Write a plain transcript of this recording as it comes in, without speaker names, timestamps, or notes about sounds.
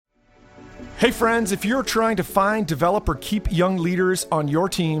Hey friends, if you're trying to find, develop, or keep young leaders on your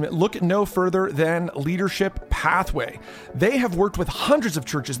team, look no further than Leadership Pathway. They have worked with hundreds of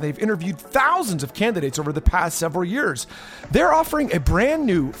churches and they've interviewed thousands of candidates over the past several years. They're offering a brand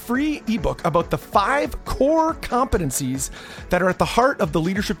new free ebook about the 5 core competencies that are at the heart of the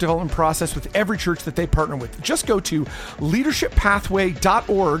leadership development process with every church that they partner with. Just go to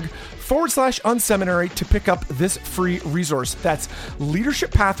leadershippathway.org/unseminary to pick up this free resource. That's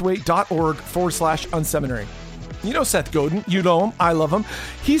leadershippathway.org/unseminary. You know Seth Godin, you know him, I love him.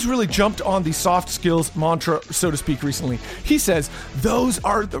 He's really jumped on the soft skills mantra, so to speak, recently. He says, those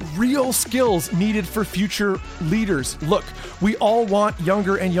are the real skills needed for future leaders. Look, we all want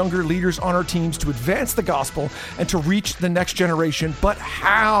younger and younger leaders on our teams to advance the gospel and to reach the next generation, but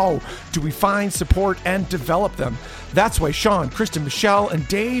how do we find, support, and develop them? That's why Sean, Kristen, Michelle, and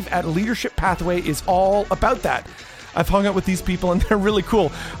Dave at Leadership Pathway is all about that. I've hung out with these people and they're really cool.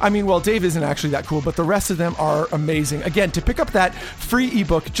 I mean, well, Dave isn't actually that cool, but the rest of them are amazing. Again, to pick up that free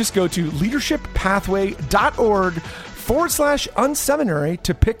ebook, just go to leadershippathway.org/unseminary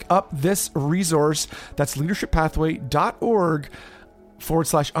to pick up this resource. That's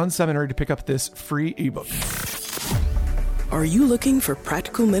leadershippathway.org/unseminary to pick up this free ebook. Are you looking for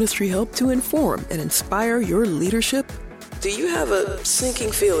practical ministry help to inform and inspire your leadership? Do you have a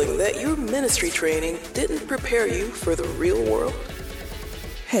sinking feeling that your ministry training didn't prepare you for the real world?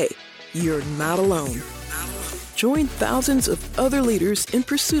 Hey, you're not alone. Join thousands of other leaders in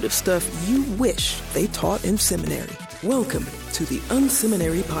pursuit of stuff you wish they taught in seminary. Welcome to the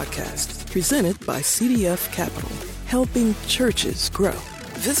Unseminary Podcast, presented by CDF Capital, helping churches grow.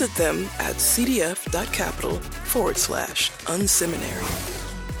 Visit them at cdf.capital/unseminary.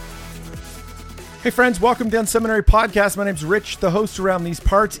 Hey friends, welcome to the Unseminary Podcast. My name's Rich, the host around these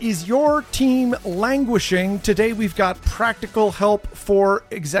parts. Is your team languishing? Today we've got practical help for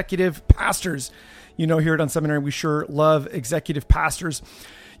executive pastors. You know, here at Unseminary, we sure love executive pastors.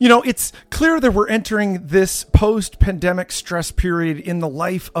 You know, it's clear that we're entering this post-pandemic stress period in the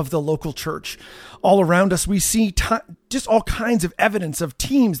life of the local church. All around us, we see just all kinds of evidence of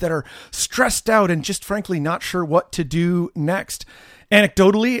teams that are stressed out and just frankly not sure what to do next.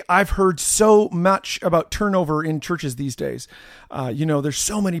 Anecdotally, I've heard so much about turnover in churches these days. There's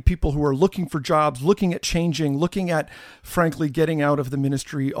so many people who are looking for jobs, looking at changing, looking at, frankly, getting out of the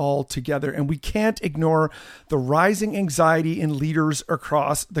ministry altogether. And we can't ignore the rising anxiety in leaders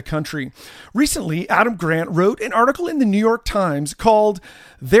across the country. Recently, Adam Grant wrote an article in the New York Times called,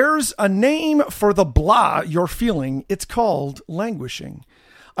 "There's a Name for the Blah You're Feeling. It's called Languishing."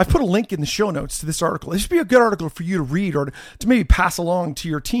 I've put a link in the show notes to this article. This should be a good article for you to read or to maybe pass along to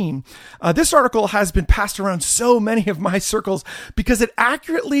your team. This article has been passed around so many of my circles because it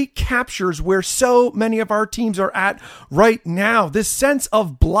accurately captures where so many of our teams are at right now. This sense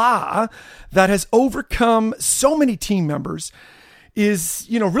of blah that has overcome so many team members is,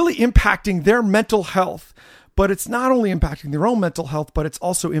 really impacting their mental health. But it's not only impacting their own mental health, but it's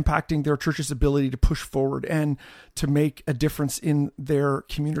also impacting their church's ability to push forward and to make a difference in their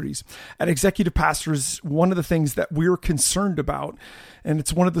communities. At Executive Pastors, one of the things that we're concerned about, and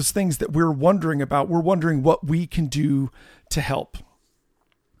it's one of those things that we're wondering what we can do to help.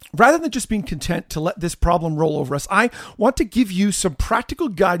 Rather than just being content to let this problem roll over us, I want to give you some practical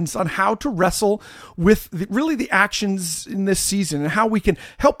guidance on how to wrestle with the actions in this season and how we can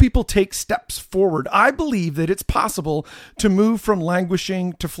help people take steps forward. I believe that it's possible to move from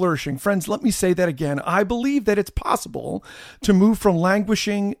languishing to flourishing. Friends, let me say that again. I believe that it's possible to move from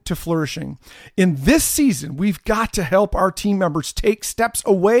languishing to flourishing. In this season, we've got to help our team members take steps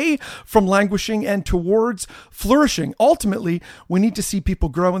away from languishing and towards flourishing. Ultimately, we need to see people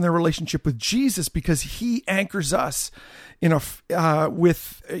grow in their relationship with Jesus because he anchors us in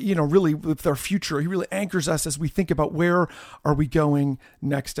with our future. He really anchors us as we think about where are we going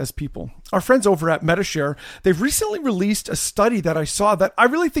next as people. Our friends over at MetaShare, they've recently released a study that I saw that I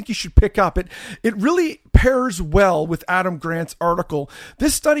really think you should pick up. It really pairs well with Adam Grant's article.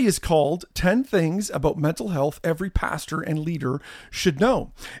 This study is called 10 Things About Mental Health Every Pastor and Leader Should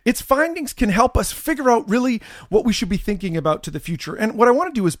Know. Its findings can help us figure out really what we should be thinking about to the future. And what I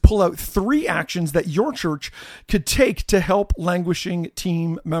want to do is pull out 3 actions that your church could take to help languishing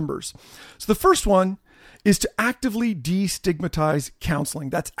team members. So the first one is to actively destigmatize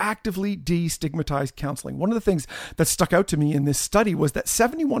counseling. That's actively destigmatize counseling. One of the things that stuck out to me in this study was that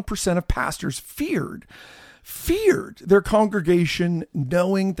 71% of pastors feared feared their congregation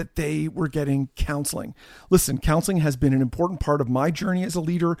knowing that they were getting counseling. Listen, counseling has been an important part of my journey as a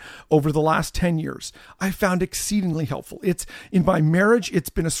leader over the last 10 years. I found exceedingly helpful. It's in my marriage, it's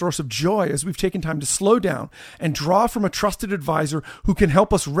been a source of joy as we've taken time to slow down and draw from a trusted advisor who can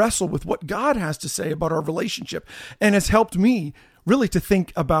help us wrestle with what God has to say about our relationship, and has helped me really to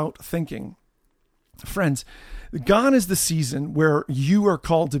think about thinking. Friends, gone is the season where you are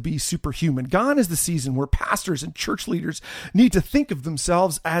called to be superhuman. Gone is the season where pastors and church leaders need to think of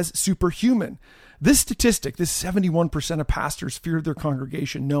themselves as superhuman. This statistic, this 71% of pastors feared their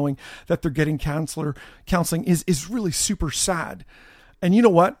congregation knowing that they're getting counseling is really super sad. And you know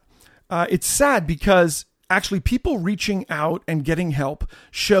what? It's sad because actually people reaching out and getting help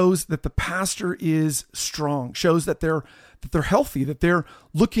shows that the pastor is strong, shows that they're healthy, that they're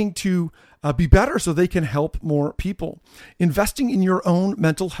looking to be better so they can help more people. Investing in your own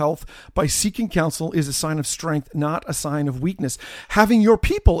mental health by seeking counsel is a sign of strength, not a sign of weakness. Having your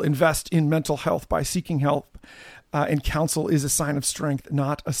people invest in mental health by seeking help and counsel is a sign of strength,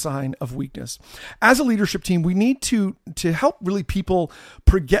 not a sign of weakness. As a leadership team, we need to help really people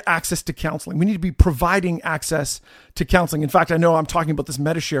get access to counseling. We need to be providing access to counseling. In fact, I know I'm talking about this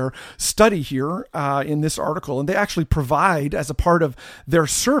MediShare study here in this article, and they actually provide, as a part of their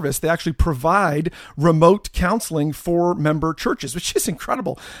service, they actually provide remote counseling for member churches, which is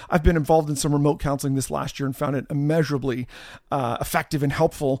incredible. I've been involved in some remote counseling this last year and found it immeasurably effective and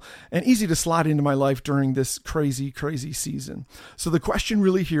helpful and easy to slide into my life during this crazy season. So the question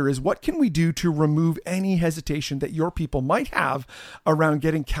really here is, what can we do to remove any hesitation that your people might have around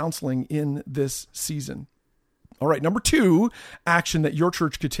getting counseling in this season? All right, number 2 action that your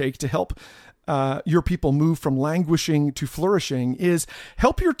church could take to help your people move from languishing to flourishing is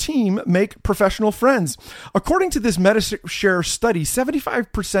help your team make professional friends. According to this MediShare study,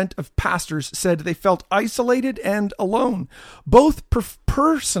 75% of pastors said they felt isolated and alone, both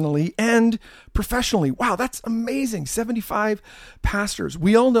personally and professionally. Wow, that's amazing. 75 pastors.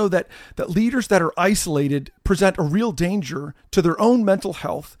 We all know that leaders that are isolated present a real danger to their own mental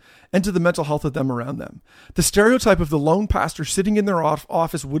health and to the mental health of them around them. The stereotype of the lone pastor sitting in their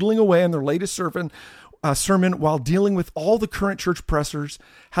office, whittling away on their latest sermon while dealing with all the current church pressures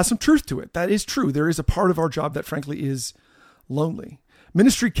has some truth to it. That is true. There is a part of our job that frankly is lonely.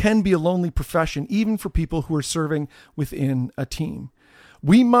 Ministry can be a lonely profession, even for people who are serving within a team.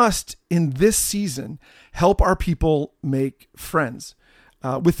 We must, in this season, help our people make friends.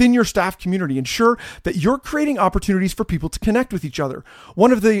 Within your staff community, ensure that you're creating opportunities for people to connect with each other.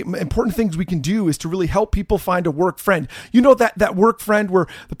 One of the important things we can do is to really help people find a work friend. You know, that work friend where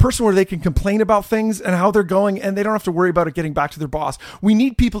the person where they can complain about things and how they're going and they don't have to worry about it getting back to their boss. We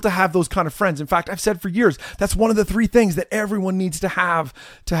need people to have those kind of friends. In fact, I've said for years, that's one of the 3 things that everyone needs to have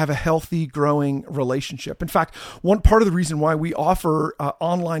a healthy, growing relationship. In fact, one part of the reason why we offer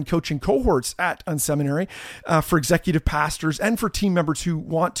online coaching cohorts at Unseminary for executive pastors and for team members who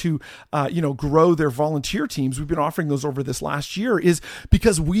want to, grow their volunteer teams, we've been offering those over this last year, is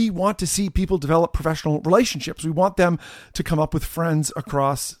because we want to see people develop professional relationships. We want them to come up with friends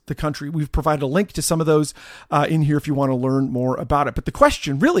across the country. We've provided a link to some of those in here if you want to learn more about it. But the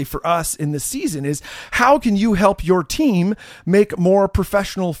question really for us in this season is, how can you help your team make more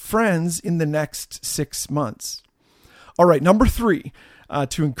professional friends in the next 6 months? All right, number 3.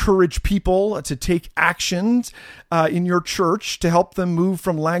 To encourage people to take actions in your church to help them move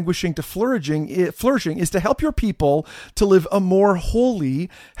from languishing to flourishing is to help your people to live a more holy,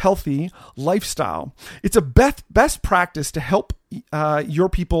 healthy lifestyle. It's a best practice to help your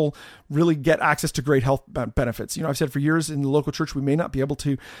people really get access to great health benefits. You know, I've said for years in the local church, we may not be able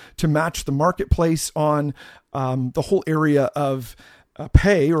to match the marketplace on the whole area of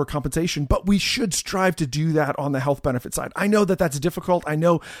pay or compensation, but we should strive to do that on the health benefit side. I know that that's difficult. I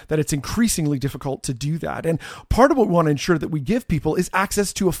know that it's increasingly difficult to do that. And part of what we want to ensure that we give people is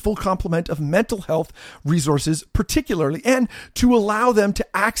access to a full complement of mental health resources, particularly, and to allow them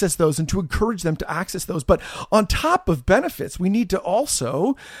to access those and to encourage them to access those. But on top of benefits, we need to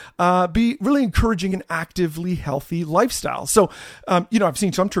also be really encouraging an actively healthy lifestyle. So, I've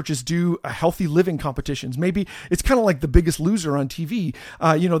seen some churches do healthy living competitions. Maybe it's kind of like The Biggest Loser on TV.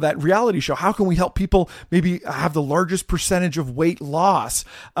 That reality show. How can we help people maybe have the largest percentage of weight loss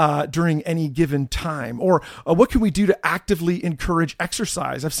during any given time? Or what can we do to actively encourage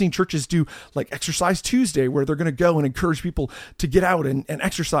exercise? I've seen churches do like Exercise Tuesday, where they're going to go and encourage people to get out and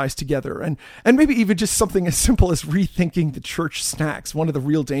exercise together. And maybe even just something as simple as rethinking the church snacks. One of the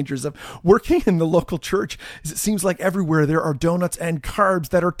real dangers of working in the local church is it seems like everywhere there are donuts and carbs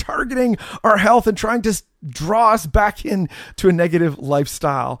that are targeting our health and trying to draw us back into a negative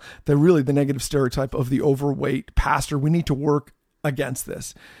lifestyle, the negative stereotype of the overweight pastor. We need to work against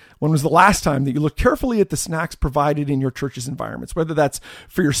this. When was the last time that you looked carefully at the snacks provided in your church's environments, whether that's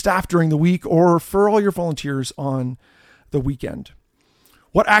for your staff during the week or for all your volunteers on the weekend?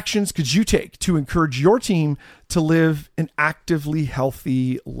 What actions could you take to encourage your team to live an actively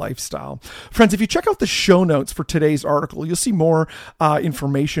healthy lifestyle? Friends, if you check out the show notes for today's article, you'll see more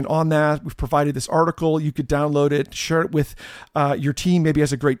information on that. We've provided this article. You could download it, share it with your team, maybe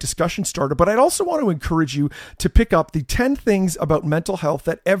as a great discussion starter. But I'd also want to encourage you to pick up the 10 things about mental health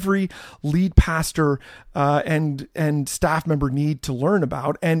that every lead pastor and staff member need to learn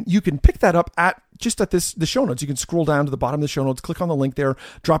about. And you can pick that up at the show notes. You can scroll down to the bottom of the show notes, click on the link there,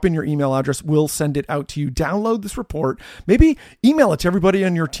 drop in your email address. We'll send it out to you. Download this report, maybe email it to everybody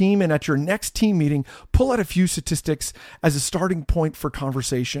on your team, and at your next team meeting, pull out a few statistics as a starting point for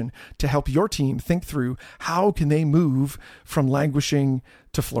conversation to help your team think through how can they move from languishing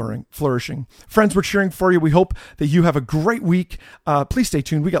to flourishing. Friends, we're cheering for you. We hope that you have a great week. Please stay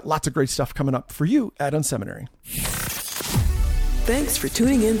tuned. We got lots of great stuff coming up for you at Unseminary. Thanks for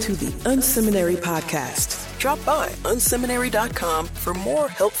tuning in to the Unseminary podcast. Drop by unseminary.com for more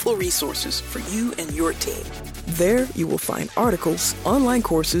helpful resources for you and your team. There you will find articles, online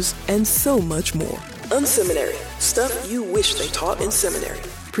courses, and so much more. Unseminary, stuff you wish they taught in seminary.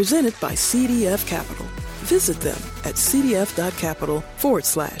 Presented by CDF Capital. Visit them at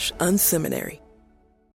cdf.capital/unseminary.